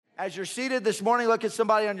As you're seated this morning, look at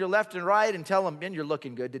somebody on your left and right and tell them, man, you're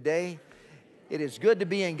looking good today. It is good to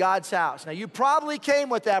be in God's house. Now, you probably came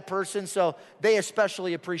with that person, so they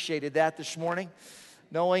especially appreciated that this morning,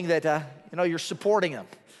 knowing that, you're supporting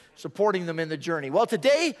them in the journey. Well,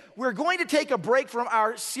 today we're going to take a break from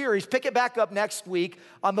our series, pick it back up next week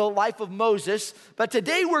on the life of Moses. But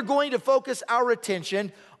today we're going to focus our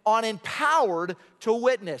attention on empowered to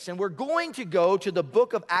witness. And we're going to go to the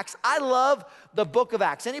book of Acts. I love the book of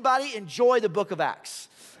Acts. Anybody enjoy the book of Acts?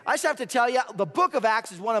 I just have to tell you, the book of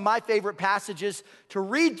Acts is one of my favorite passages to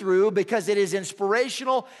read through because it is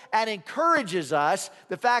inspirational and encourages us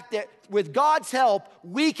the fact that with God's help,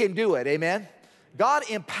 we can do it. Amen? God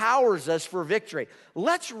empowers us for victory.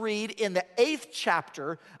 Let's read in the 8th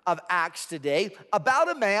chapter of Acts today about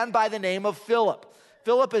a man by the name of Philip.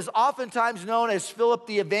 Philip is oftentimes known as Philip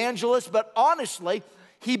the Evangelist, but honestly,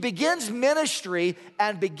 he begins ministry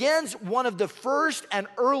and begins one of the first and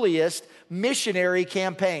earliest missionary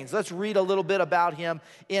campaigns. Let's read a little bit about him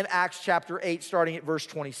in Acts chapter 8, starting at verse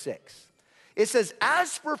 26. It says,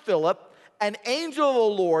 "As for Philip, an angel of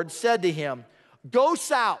the Lord said to him, 'Go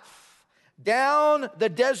south, down the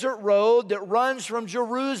desert road that runs from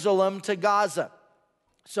Jerusalem to Gaza.'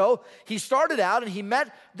 So he started out and he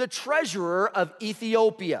met the treasurer of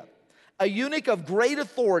Ethiopia, a eunuch of great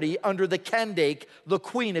authority under the Candace, the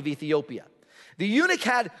queen of Ethiopia. The eunuch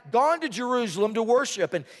had gone to Jerusalem to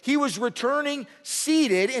worship, and he was returning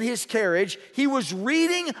seated in his carriage. He was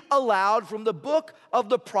reading aloud from the book of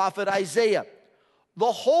the prophet Isaiah.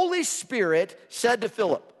 The Holy Spirit said to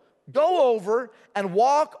Philip, 'Go over and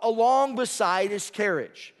walk along beside his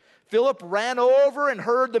carriage.' Philip ran over and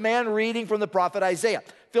heard the man reading from the prophet Isaiah.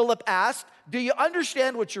 Philip asked, 'Do you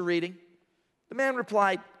understand what you're reading?' The man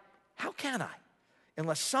replied, 'How can I,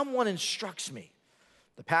 unless someone instructs me?'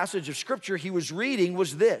 The passage of scripture he was reading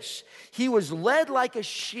was this: 'He was led like a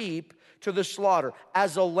sheep to the slaughter.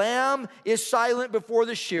 As a lamb is silent before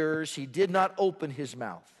the shearers, he did not open his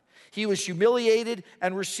mouth. He was humiliated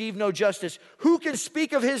and received no justice. Who can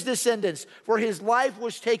speak of his descendants? For his life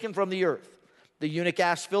was taken from the earth.' The eunuch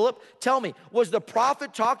asked Philip, 'Tell me, was the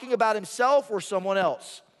prophet talking about himself or someone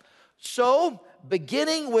else?' So,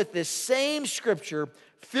 beginning with this same scripture,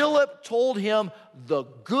 Philip told him the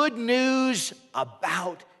good news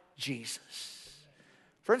about Jesus."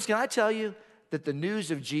 Friends, can I tell you that the news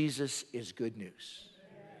of Jesus is good news?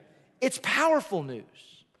 It's powerful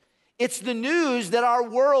news. It's the news that our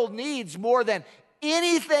world needs more than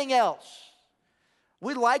anything else.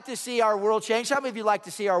 We'd like to see our world change. How many of you like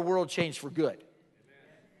to see our world change for good?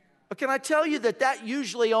 But can I tell you that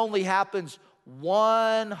usually only happens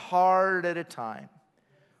one heart at a time,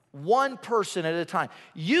 one person at a time.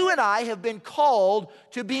 You and I have been called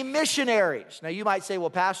to be missionaries. Now you might say, "Well,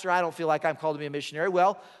 Pastor, I don't feel like I'm called to be a missionary."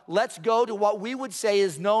 Well, let's go to what we would say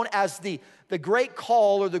is known as the Great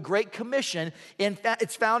Call or the Great Commission.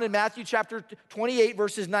 It's found in Matthew chapter 28,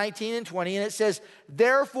 verses 19 and 20, and it says,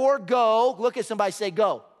 "Therefore go," look at somebody, say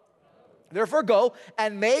go. "Therefore go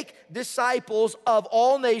and make disciples of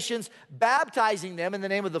all nations, baptizing them in the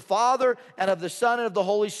name of the Father and of the Son and of the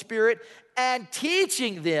Holy Spirit, and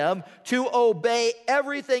teaching them to obey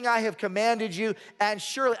everything I have commanded you. And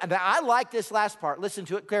surely," and I like this last part, listen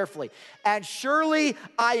to it carefully, "and surely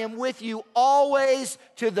I am with you always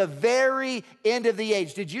to the very end of the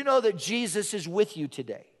age." Did you know that Jesus is with you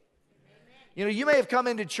today? You know, you may have come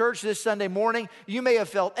into church this Sunday morning. You may have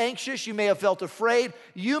felt anxious. You may have felt afraid.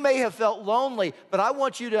 You may have felt lonely. But I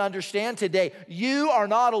want you to understand today, you are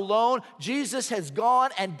not alone. Jesus has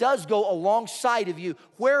gone and does go alongside of you.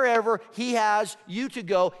 Wherever he has you to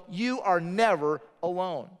go, you are never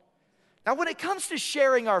alone. Now, when it comes to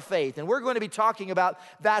sharing our faith, and we're going to be talking about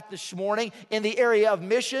that this morning in the area of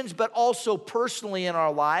missions, but also personally in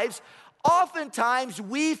our lives, oftentimes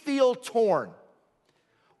we feel torn.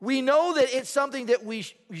 We know that it's something that we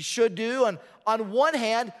should do, and on one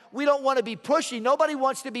hand, we don't want to be pushy. Nobody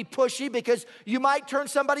wants to be pushy because you might turn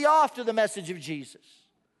somebody off to the message of Jesus.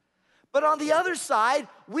 But on the other side,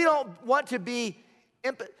 we don't want to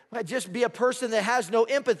just be a person that has no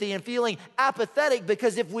empathy and feeling apathetic,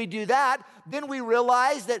 because if we do that, then we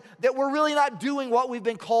realize that we're really not doing what we've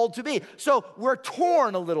been called to be. So we're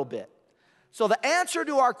torn a little bit. So the answer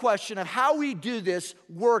to our question of how we do this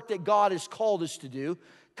work that God has called us to do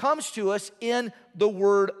comes to us in the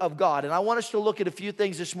Word of God. And I want us to look at a few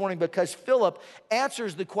things this morning because Philip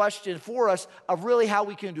answers the question for us of really how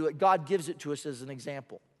we can do it. God gives it to us as an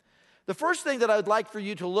example. The first thing that I would like for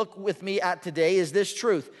you to look with me at today is this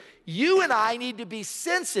truth. You and I need to be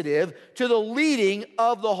sensitive to the leading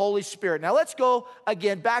of the Holy Spirit. Now let's go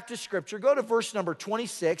again back to Scripture. Go to verse number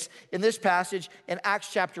 26 in this passage in Acts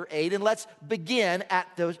chapter 8, and let's begin at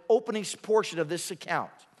the opening portion of this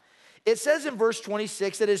account. It says in verse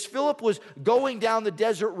 26 that as Philip was going down the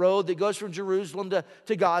desert road that goes from Jerusalem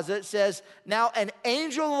to Gaza, it says, "Now an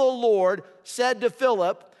angel of the Lord said to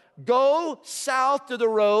Philip, 'Go south to the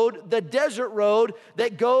road, the desert road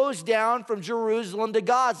that goes down from Jerusalem to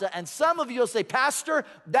Gaza.'" And some of you will say, "Pastor,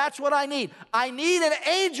 that's what I need. I need an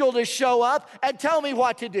angel to show up and tell me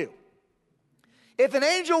what to do." If an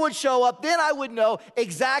angel would show up, then I would know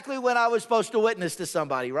exactly when I was supposed to witness to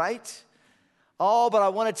somebody, right? Oh, but I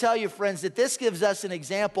want to tell you, friends, that this gives us an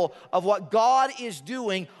example of what God is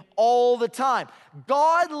doing all the time.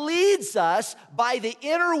 God leads us by the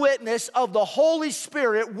inner witness of the Holy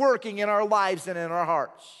Spirit working in our lives and in our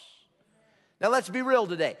hearts. Now, let's be real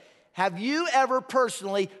today. Have you ever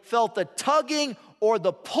personally felt the tugging or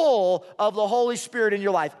the pull of the Holy Spirit in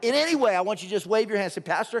your life? In any way, I want you to just wave your hand and say,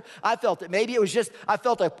 "Pastor, I felt it." Maybe it was just, I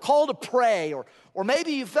felt a call to pray, or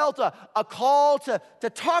maybe you felt a call to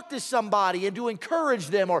talk to somebody and to encourage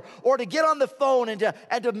them, or to get on the phone and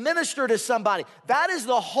to minister to somebody. That is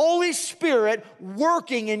the Holy Spirit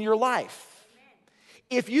working in your life.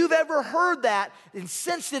 If you've ever heard that and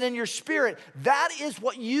sensed it in your spirit, that is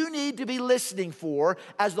what you need to be listening for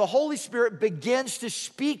as the Holy Spirit begins to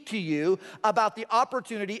speak to you about the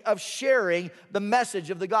opportunity of sharing the message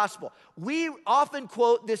of the gospel. We often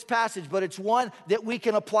quote this passage, but it's one that we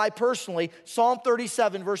can apply personally. Psalm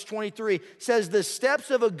 37, verse 23 says, "The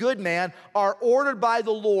steps of a good man are ordered by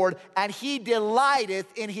the Lord, and he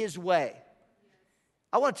delighteth in his way."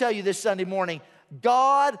 I want to tell you this Sunday morning,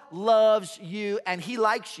 God loves you and he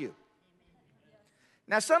likes you.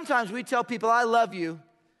 Now, sometimes we tell people, "I love you,"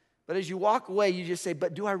 but as you walk away, you just say,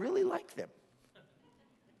 "But do I really like them?"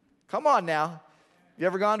 Come on now. You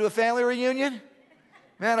ever gone to a family reunion?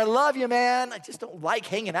 "Man, I love you, man. I just don't like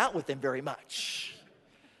hanging out with them very much."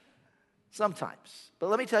 Sometimes. But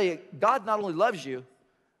let me tell you, God not only loves you,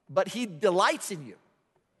 but he delights in you.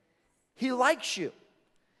 He likes you.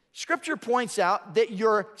 Scripture points out that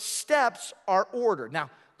your steps are ordered. Now,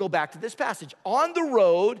 go back to this passage. On the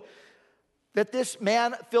road that this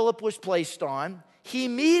man Philip was placed on, he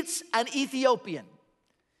meets an Ethiopian.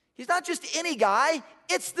 He's not just any guy,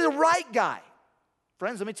 it's the right guy.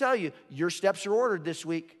 Friends, let me tell you, your steps are ordered this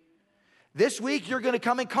week. This week, you're going to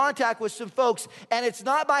come in contact with some folks, and it's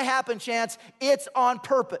not by happen chance, it's on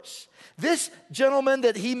purpose. This gentleman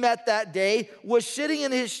that he met that day was sitting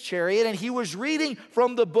in his chariot, and he was reading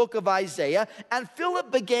from the book of Isaiah, and Philip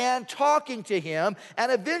began talking to him,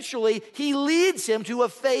 and eventually, he leads him to a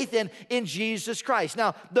faith in Jesus Christ.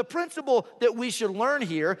 Now, the principle that we should learn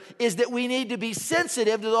here is that we need to be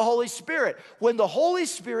sensitive to the Holy Spirit. When the Holy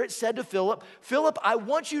Spirit said to Philip, "Philip, I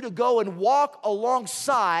want you to go and walk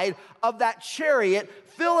alongside of that chariot,"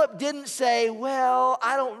 Philip didn't say, "Well,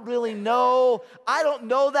 I don't really know. I don't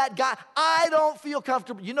know that guy. I don't feel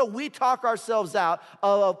comfortable." You know, we talk ourselves out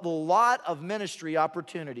of a lot of ministry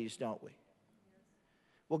opportunities, don't we?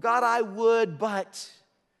 "Well, God, I would, but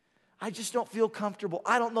I just don't feel comfortable.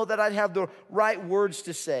 I don't know that I'd have the right words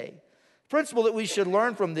to say." Principle that we should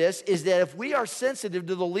learn from this is that if we are sensitive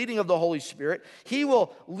to the leading of the Holy Spirit, he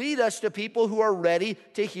will lead us to people who are ready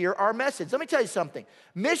to hear our message. Let me tell you something.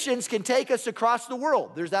 Missions can take us across the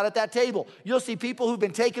world. There's that at that table. You'll see people who've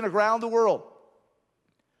been taken around the world.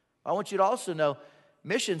 I want you to also know,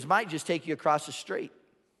 missions might just take you across the street.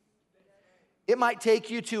 It might take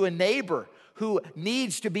you to a neighbor who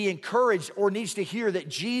needs to be encouraged or needs to hear that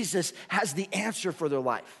Jesus has the answer for their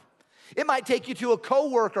life. It might take you to a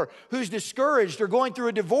coworker who's discouraged or going through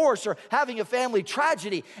a divorce or having a family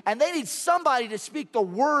tragedy, and they need somebody to speak the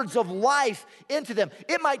words of life into them.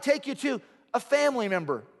 It might take you to a family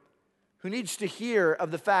member who needs to hear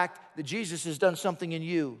of the fact that Jesus has done something in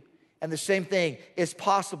you, and the same thing is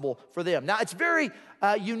possible for them. Now, it's very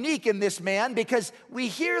unique in this man because we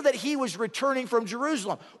hear that he was returning from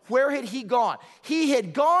Jerusalem. Where had he gone? He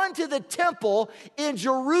had gone to the temple in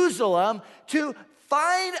Jerusalem to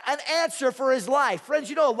find an answer for his life. Friends,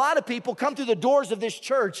 you know, a lot of people come through the doors of this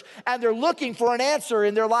church and they're looking for an answer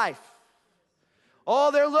in their life. Oh,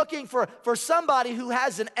 they're looking for somebody who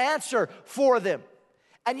has an answer for them.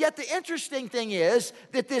 And yet the interesting thing is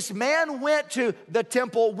that this man went to the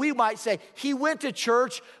temple, we might say, he went to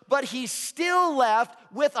church, but he still left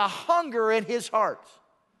with a hunger in his heart.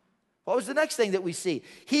 What was the next thing that we see?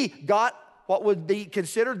 He got what would be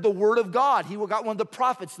considered the Word of God. He got one of the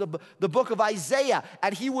prophets, the book of Isaiah,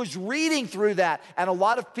 and he was reading through that. And a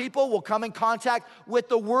lot of people will come in contact with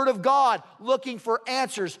the Word of God looking for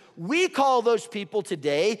answers. We call those people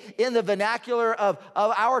today, in the vernacular of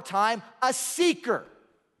our time, a seeker.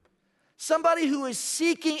 Somebody who is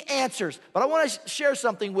seeking answers. But I want to share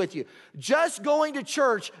something with you. Just going to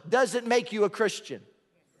church doesn't make you a Christian.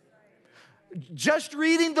 Just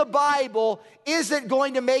reading the Bible isn't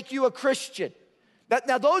going to make you a Christian.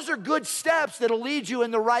 Now, those are good steps that'll lead you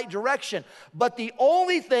in the right direction. But the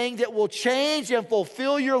only thing that will change and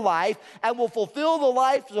fulfill your life and will fulfill the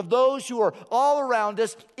lives of those who are all around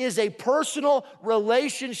us is a personal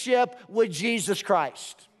relationship with Jesus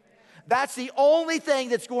Christ. That's the only thing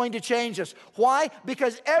that's going to change us. Why?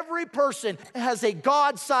 Because every person has a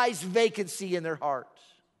God-sized vacancy in their heart.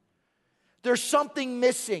 There's something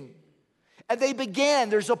missing. And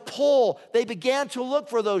there's a pull. They began to look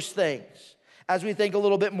for those things. As we think a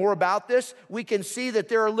little bit more about this, we can see that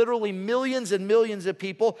there are literally millions and millions of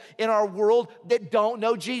people in our world that don't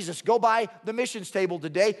know Jesus. Go by the missions table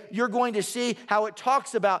today. You're going to see how it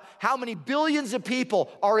talks about how many billions of people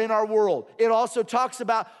are in our world. It also talks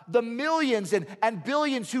about the millions and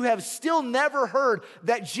billions who have still never heard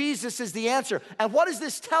that Jesus is the answer. And what does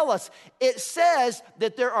this tell us? It says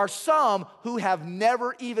that there are some who have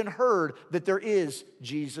never even heard that there is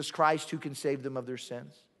Jesus Christ who can save them of their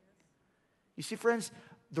sins. You see, friends,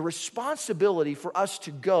 the responsibility for us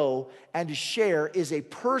to go and to share is a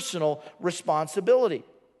personal responsibility.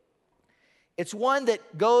 It's one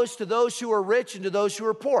that goes to those who are rich and to those who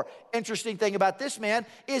are poor. Interesting thing about this man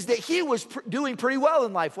is that he was doing pretty well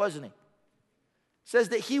in life, wasn't he? It says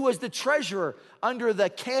that he was the treasurer under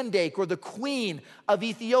the Kandake, or the queen of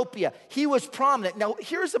Ethiopia. He was prominent. Now,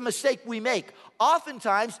 here's a mistake we make.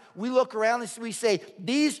 Oftentimes, we look around and we say,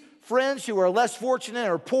 these friends who are less fortunate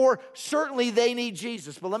or poor, certainly they need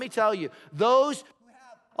Jesus. But let me tell you, those who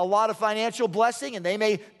have a lot of financial blessing, and they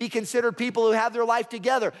may be considered people who have their life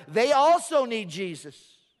together, they also need Jesus.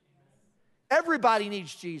 Everybody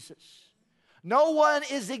needs Jesus. No one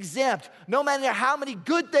is exempt. No matter how many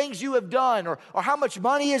good things you have done or how much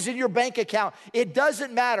money is in your bank account, it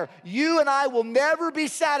doesn't matter. You and I will never be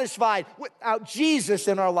satisfied without Jesus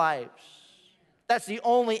in our lives. That's the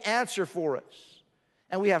only answer for us.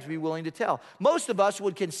 And we have to be willing to tell. Most of us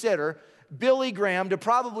would consider Billy Graham to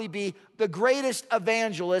probably be the greatest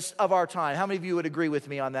evangelist of our time. How many of you would agree with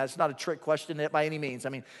me on that? It's not a trick question by any means. I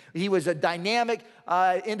mean, he was a dynamic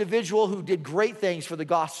individual who did great things for the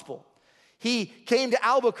gospel. He came to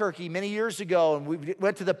Albuquerque many years ago, and we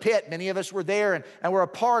went to the pit. Many of us were there and were a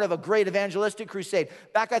part of a great evangelistic crusade.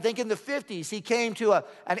 Back, I think, in the 50s, he came to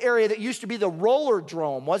an area that used to be the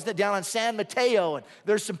Rollerdrome, wasn't it, down in San Mateo? And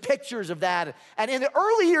there's some pictures of that. And in the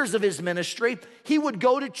early years of his ministry, he would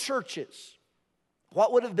go to churches.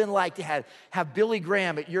 What would it have been like to have Billy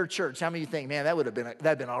Graham at your church? How many of you think, man,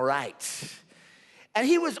 that'd been all right? And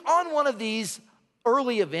he was on one of these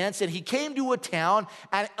early events, and he came to a town,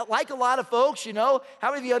 and like a lot of folks, you know,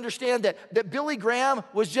 how many of you understand that Billy Graham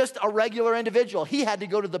was just a regular individual? He had to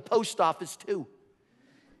go to the post office too.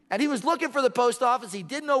 And he was looking for the post office. He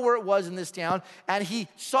didn't know where it was in this town. And he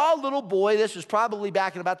saw a little boy, this was probably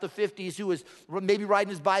back in about the 50s, who was maybe riding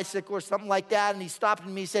his bicycle or something like that. And he stopped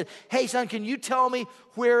and he said, hey, son, can you tell me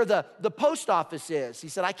where the post office is? He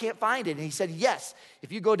said, I can't find it. And he said, yes,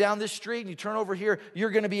 if you go down this street and you turn over here,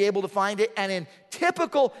 you're going to be able to find it. And in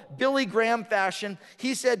typical Billy Graham fashion,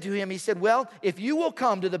 he said to him, he said, well, if you will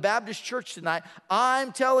come to the Baptist church tonight,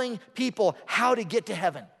 I'm telling people how to get to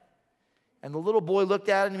heaven. And the little boy looked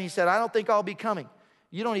at him and he said, I don't think I'll be coming.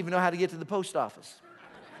 You don't even know how to get to the post office.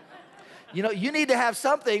 You know, you need to have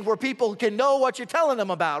something where people can know what you're telling them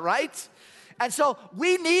about, right? And so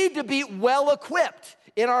we need to be well equipped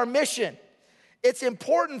in our mission. It's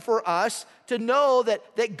important for us to know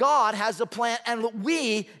that God has a plan and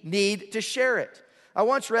we need to share it. I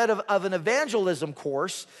once read of an evangelism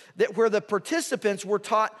course where the participants were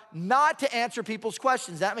taught not to answer people's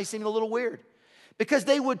questions. That may seem a little weird. Because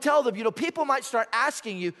they would tell them, you know, people might start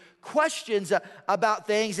asking you questions about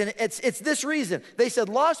things, and it's this reason. They said,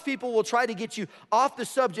 lost people will try to get you off the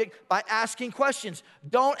subject by asking questions.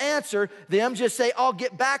 Don't answer them. Just say, I'll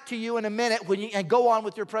get back to you in a minute and go on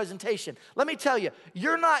with your presentation. Let me tell you,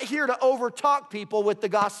 you're not here to overtalk people with the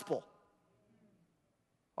gospel.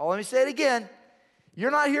 Oh, let me say it again.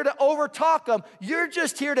 You're not here to overtalk them. You're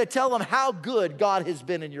just here to tell them how good God has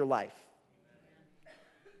been in your life.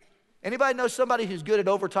 Anybody know somebody who's good at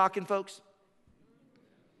over-talking, folks?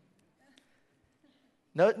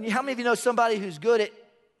 No, how many of you know somebody who's good at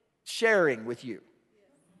sharing with you?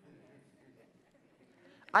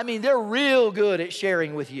 I mean, they're real good at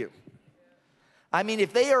sharing with you. I mean,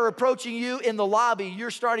 if they are approaching you in the lobby,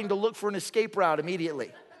 you're starting to look for an escape route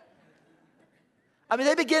immediately. I mean,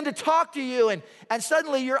 they begin to talk to you, and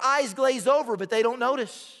suddenly your eyes glaze over, but they don't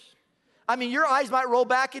notice. I mean, your eyes might roll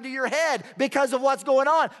back into your head because of what's going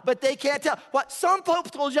on, but they can't tell. What some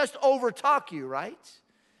folks will just overtalk you, right?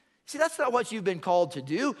 See, that's not what you've been called to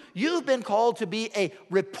do. You've been called to be a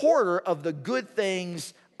reporter of the good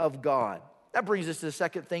things of God. That brings us to the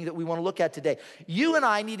second thing that we want to look at today. You and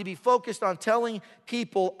I need to be focused on telling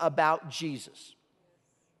people about Jesus.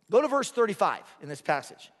 Go to verse 35 in this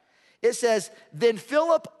passage. It says, then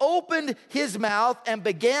Philip opened his mouth and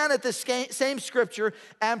began at the same scripture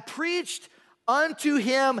and preached unto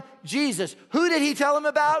him Jesus. Who did he tell him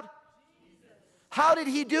about? Jesus. How did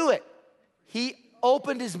he do it? He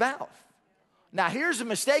opened his mouth. Now here's a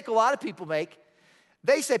mistake a lot of people make.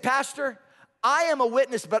 They say, Pastor, I am a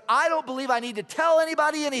witness, but I don't believe I need to tell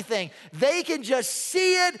anybody anything. They can just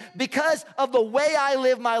see it because of the way I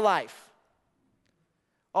live my life.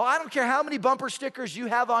 Oh, I don't care how many bumper stickers you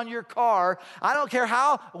have on your car. I don't care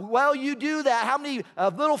how well you do that, how many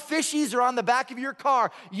little fishies are on the back of your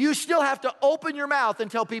car. You still have to open your mouth and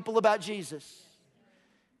tell people about Jesus.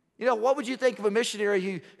 You know, what would you think of a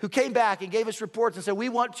missionary who came back and gave us reports and said, we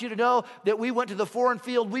want you to know that we went to the foreign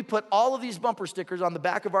field, we put all of these bumper stickers on the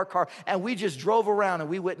back of our car, and we just drove around and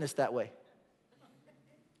we witnessed that way.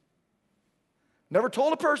 Never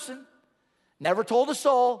told a person, never told a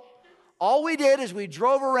soul. All we did is we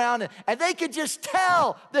drove around, and they could just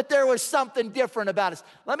tell that there was something different about us.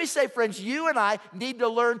 Let me say, friends, you and I need to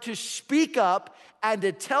learn to speak up and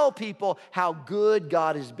to tell people how good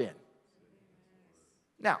God has been.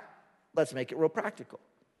 Now, let's make it real practical.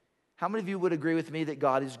 How many of you would agree with me that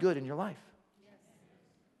God is good in your life?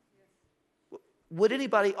 Would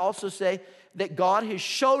anybody also say that God has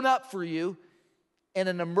shown up for you in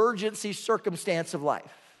an emergency circumstance of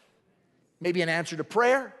life? Maybe an answer to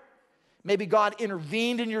prayer. Maybe God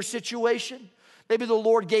intervened in your situation. Maybe the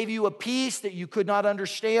Lord gave you a peace that you could not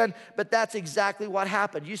understand, but that's exactly what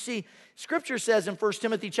happened. You see, Scripture says in 1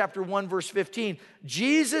 Timothy chapter 1, verse 15,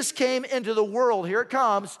 Jesus came into the world, here it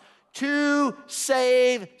comes, to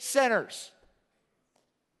save sinners.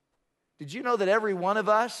 Did you know that every one of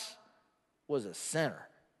us was a sinner?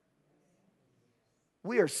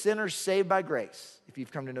 We are sinners saved by grace if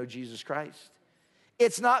you've come to know Jesus Christ.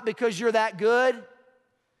 It's not because you're that good.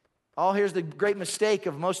 Oh, here's the great mistake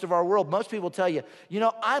of most of our world. Most people tell you, you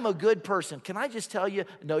know, I'm a good person. Can I just tell you,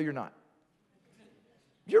 no, you're not.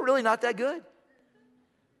 You're really not that good.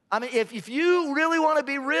 I mean, if you really want to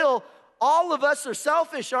be real, all of us are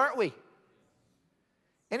selfish, aren't we?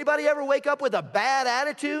 Anybody ever wake up with a bad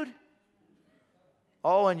attitude?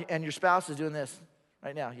 Oh, and your spouse is doing this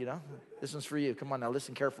right now, you know. This one's for you. Come on now,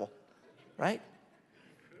 listen careful, right?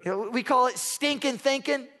 You know, we call it stinking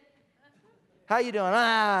thinking. How you doing?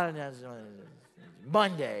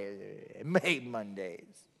 Monday. I hate Mondays.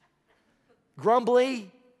 Grumbly,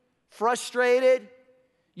 frustrated.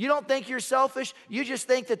 You don't think you're selfish. You just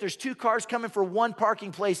think that there's two cars coming for one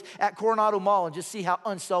parking place at Coronado Mall and just see how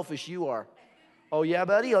unselfish you are. Oh, yeah,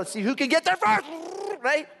 buddy? Let's see who can get there first,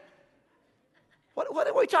 right? What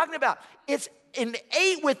are we talking about? It's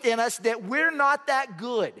innate within us that we're not that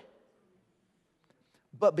good.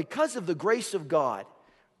 But because of the grace of God,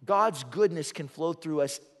 God's goodness can flow through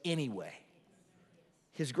us anyway.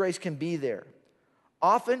 His grace can be there.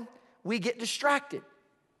 Often, we get distracted.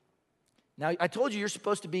 Now, I told you you're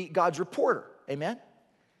supposed to be God's reporter, amen?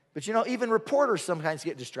 But you know, even reporters sometimes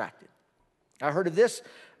get distracted. I heard of this,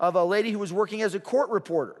 of a lady who was working as a court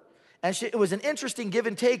reporter. And it was an interesting give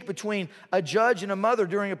and take between a judge and a mother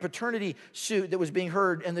during a paternity suit that was being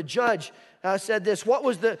heard. And the judge said this,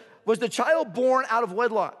 was the child born out of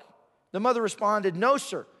wedlock? The mother responded, no,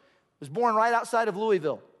 sir. Was born right outside of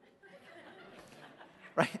Louisville.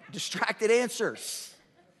 Right? Distracted answers.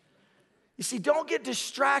 You see, don't get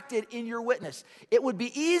distracted in your witness. It would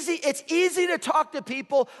be easy, it's easy to talk to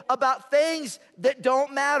people about things that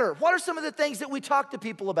don't matter. What are some of the things that we talk to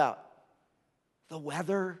people about? The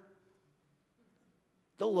weather,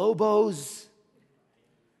 the Lobos,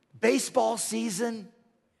 baseball season.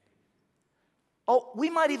 Oh, we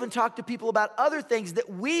might even talk to people about other things that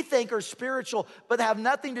we think are spiritual, but have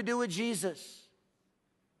nothing to do with Jesus.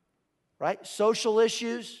 Right? Social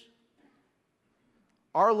issues.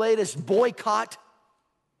 Our latest boycott.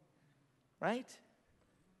 Right?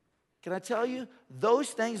 Can I tell you? Those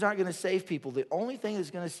things aren't going to save people. The only thing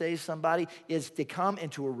that's going to save somebody is to come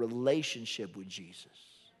into a relationship with Jesus.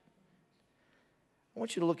 I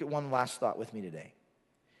want you to look at one last thought with me today.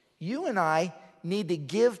 You and I need to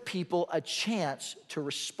give people a chance to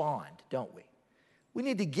respond, don't we? We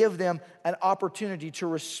need to give them an opportunity to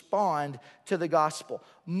respond to the gospel.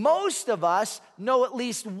 Most of us know at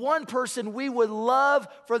least one person we would love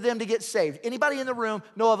for them to get saved. Anybody in the room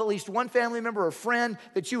know of at least one family member or friend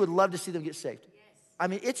that you would love to see them get saved? Yes. I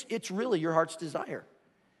mean, it's really your heart's desire.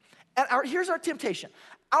 And here's our temptation.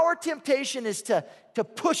 Our temptation is to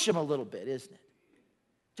push them a little bit, isn't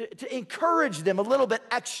it? To encourage them a little bit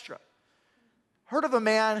extra. Heard of a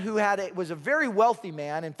man who was a very wealthy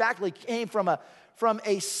man. In fact, he came from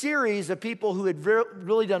a series of people who had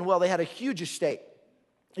really done well. They had a huge estate.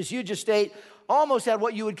 This huge estate almost had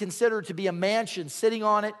what you would consider to be a mansion sitting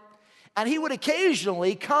on it. And he would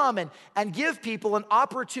occasionally come and give people an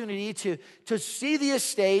opportunity to see the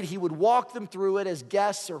estate. He would walk them through it as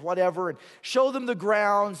guests or whatever and show them the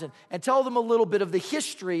grounds and tell them a little bit of the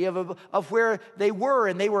history of where they were.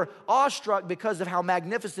 And they were awestruck because of how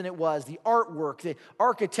magnificent it was, the artwork, the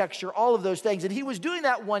architecture, all of those things. And he was doing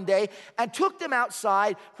that one day and took them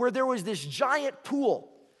outside where there was this giant pool.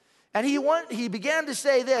 And he began to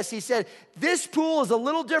say this. He said, this pool is a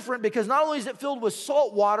little different because not only is it filled with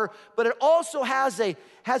salt water, but it also has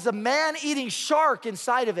a man-eating shark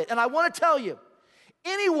inside of it. And I want to tell you,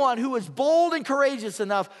 anyone who is bold and courageous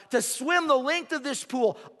enough to swim the length of this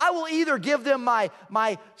pool, I will either give them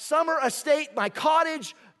my summer estate, my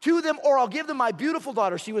cottage to them, or I'll give them my beautiful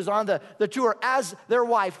daughter. She was on the tour as their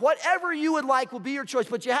wife. Whatever you would like will be your choice,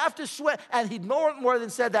 but you have to swim. And he more than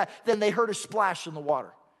said that, then they heard a splash in the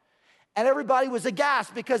water. And everybody was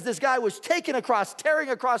aghast because this guy was tearing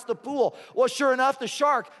across the pool. Well, sure enough, the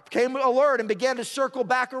shark became alert and began to circle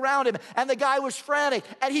back around him. And the guy was frantic.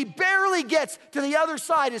 And he barely gets to the other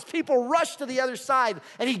side as people rush to the other side.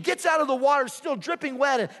 And he gets out of the water still dripping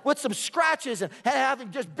wet and with some scratches and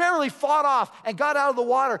having just barely fought off and got out of the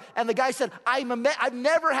water. And the guy said, I've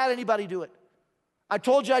never had anybody do it. I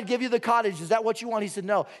told you I'd give you the cottage. Is that what you want? He said,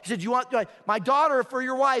 no. He said, you want my daughter for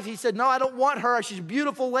your wife? He said, no, I don't want her. She's a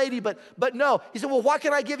beautiful lady, but no. He said, well, what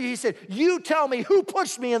can I give you? He said, you tell me who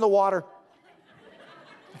pushed me in the water.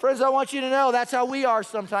 Friends, I want you to know that's how we are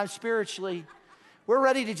sometimes spiritually. We're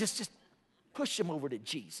ready to just push them over to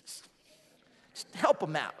Jesus. Just help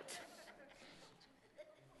them out.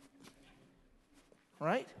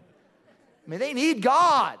 Right? I mean, they need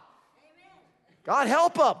God. God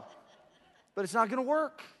help them. But it's not going to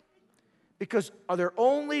work because they're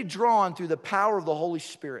only drawn through the power of the Holy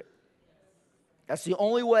Spirit. That's the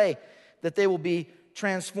only way that they will be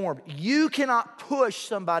transformed. You cannot push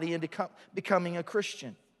somebody into becoming a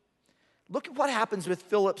Christian. Look at what happens with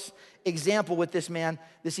Philip's example with this man,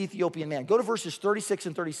 this Ethiopian man. Go to verses 36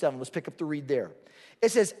 and 37. Let's pick up the read there.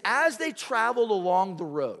 It says, as they traveled along the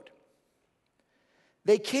road,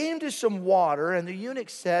 they came to some water, and the eunuch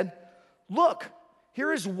said, look,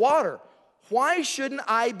 here is water. Why shouldn't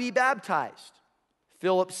I be baptized?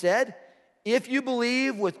 Philip said, if you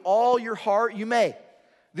believe with all your heart, you may.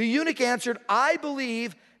 The eunuch answered, I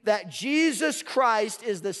believe that Jesus Christ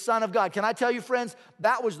is the Son of God. Can I tell you, friends,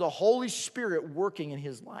 that was the Holy Spirit working in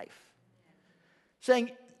his life.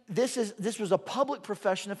 Saying, this was a public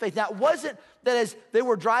profession of faith. Now, it wasn't that as they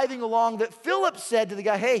were driving along that Philip said to the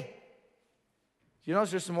guy, hey, you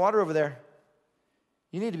notice there's some water over there.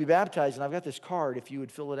 You need to be baptized, and I've got this card if you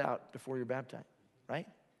would fill it out before you're baptized, right?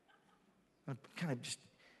 I'll kind of just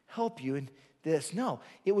help you in this. No,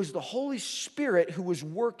 it was the Holy Spirit who was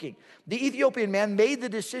working. The Ethiopian man made the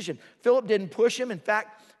decision. Philip didn't push him. In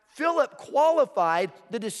fact, Philip qualified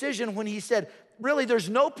the decision when he said, really, there's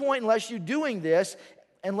no point unless you're doing this,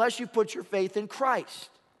 unless you put your faith in Christ.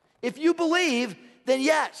 If you believe, then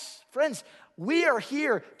yes. Friends, we are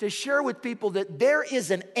here to share with people that there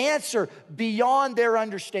is an answer beyond their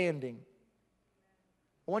understanding.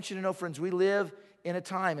 I want you to know, friends, we live in a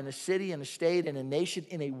time, in a city, in a state, in a nation,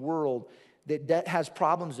 in a world that has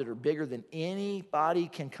problems that are bigger than anybody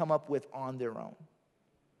can come up with on their own.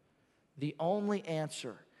 The only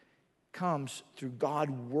answer comes through God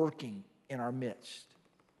working in our midst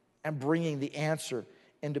and bringing the answer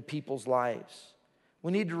into people's lives.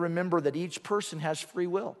 We need to remember that each person has free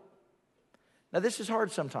will. Now, this is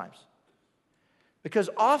hard sometimes because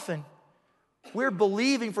often we're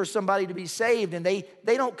believing for somebody to be saved and they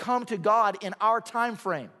don't come to God in our time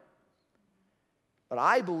frame. But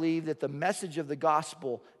I believe that the message of the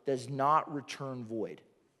gospel does not return void.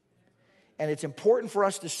 And it's important for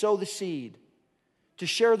us to sow the seed, to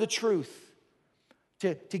share the truth,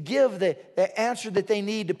 to give the answer that they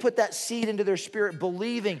need, to put that seed into their spirit,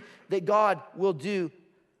 believing that God will do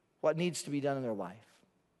what needs to be done in their life.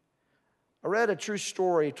 I read a true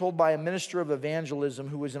story told by a minister of evangelism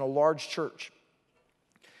who was in a large church.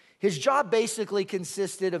 His job basically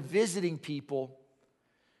consisted of visiting people,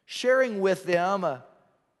 sharing with them a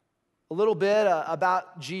a little bit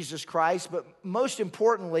about Jesus Christ, but most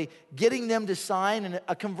importantly, getting them to sign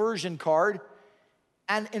a conversion card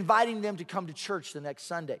and inviting them to come to church the next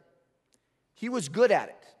Sunday. He was good at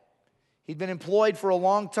it. He'd been employed for a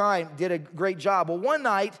long time, did a great job. Well,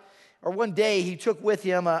 one day, he took with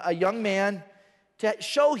him a young man to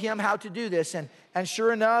show him how to do this. And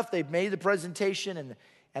sure enough, they made the presentation,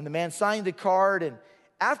 and the man signed the card. And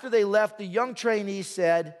after they left, the young trainee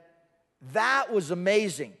said, "That was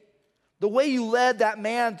amazing. The way you led that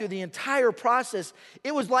man through the entire process,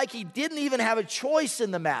 it was like he didn't even have a choice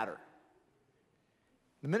in the matter."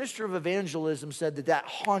 The minister of evangelism said that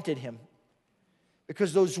haunted him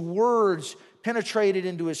because those words penetrated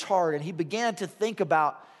into his heart, and he began to think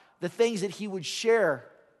about the things that he would share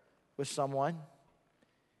with someone.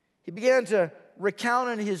 He began to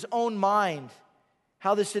recount in his own mind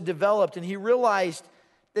how this had developed, and he realized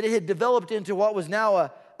that it had developed into what was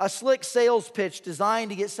now a slick sales pitch designed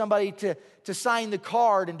to get somebody to sign the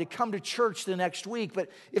card and to come to church the next week. But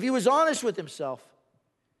if he was honest with himself,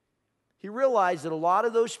 he realized that a lot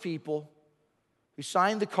of those people who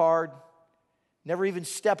signed the card never even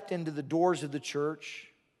stepped into the doors of the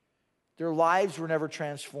church. Their lives were never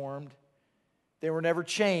transformed. They were never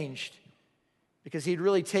changed because he'd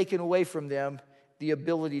really taken away from them the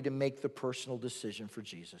ability to make the personal decision for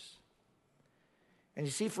Jesus. And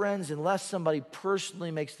you see, friends, unless somebody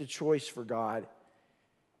personally makes the choice for God,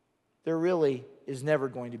 there really is never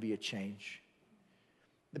going to be a change.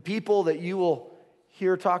 The people that you will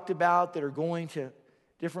hear talked about that are going to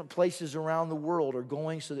different places around the world are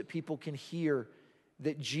going so that people can hear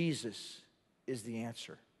that Jesus is the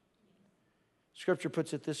answer. Scripture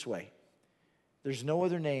puts it this way: there's no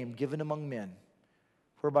other name given among men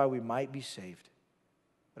whereby we might be saved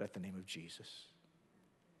but at the name of Jesus.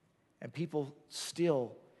 And people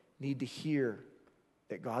still need to hear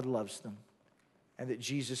that God loves them and that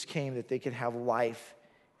Jesus came that they could have life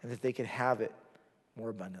and that they could have it more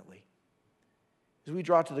abundantly. As we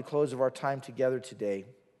draw to the close of our time together today,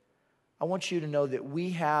 I want you to know that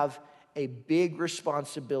we have a big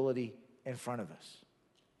responsibility in front of us,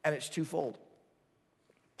 and it's twofold.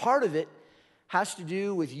 Part of it has to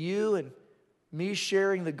do with you and me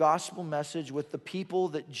sharing the gospel message with the people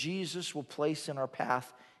that Jesus will place in our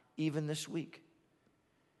path even this week.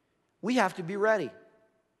 We have to be ready.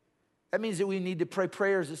 That means that we need to pray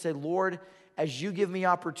prayers that say, "Lord, as you give me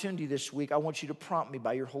opportunity this week, I want you to prompt me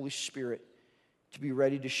by your Holy Spirit to be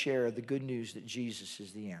ready to share the good news that Jesus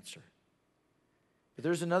is the answer." But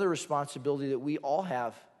there's another responsibility that we all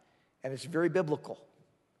have, and it's very biblical.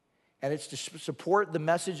 And it's to support the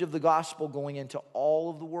message of the gospel going into all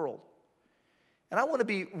of the world. And I want to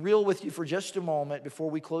be real with you for just a moment before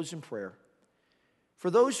we close in prayer. For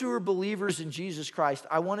those who are believers in Jesus Christ,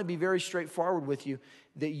 I want to be very straightforward with you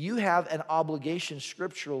that you have an obligation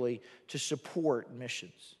scripturally to support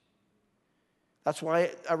missions. That's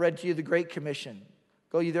why I read to you the Great Commission.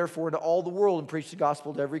 Go ye therefore into all the world and preach the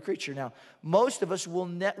gospel to every creature. Now, most of us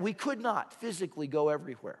we could not physically go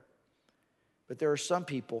everywhere. But there are some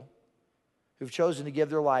people who've chosen to give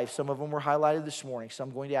their life. Some of them were highlighted this morning. Some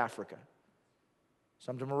going to Africa.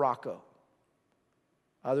 Some to Morocco.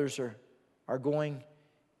 Others are going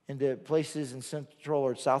into places in Central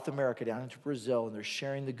or South America, down into Brazil, and they're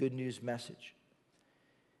sharing the good news message.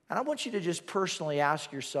 And I want you to just personally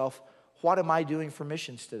ask yourself, what am I doing for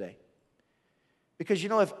missions today? Because, you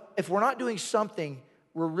know, if we're not doing something,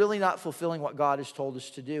 we're really not fulfilling what God has told us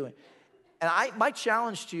to do. And my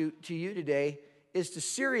challenge to you today is to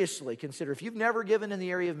seriously consider, if you've never given in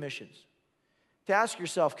the area of missions, to ask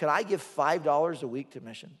yourself, could I give $5 a week to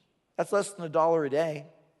missions? That's less than $1 a day.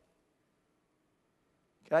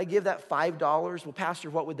 Could I give that $5? Well, Pastor,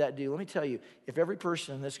 what would that do? Let me tell you, if every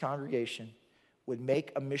person in this congregation would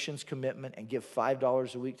make a missions commitment and give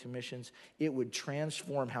 $5 a week to missions, it would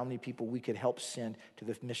transform how many people we could help send to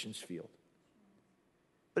the missions field.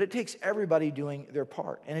 But it takes everybody doing their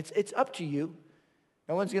part. And it's up to you.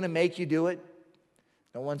 No one's going to make you do it.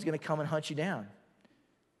 No one's going to come and hunt you down.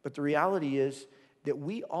 But the reality is that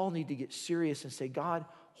we all need to get serious and say, God,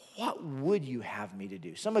 what would you have me to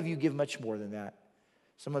do? Some of you give much more than that.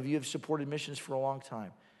 Some of you have supported missions for a long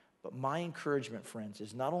time. But my encouragement, friends,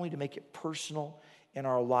 is not only to make it personal in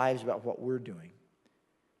our lives about what we're doing,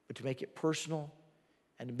 but to make it personal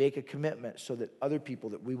and to make a commitment so that other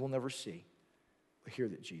people that we will never see will hear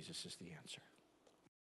that Jesus is the answer.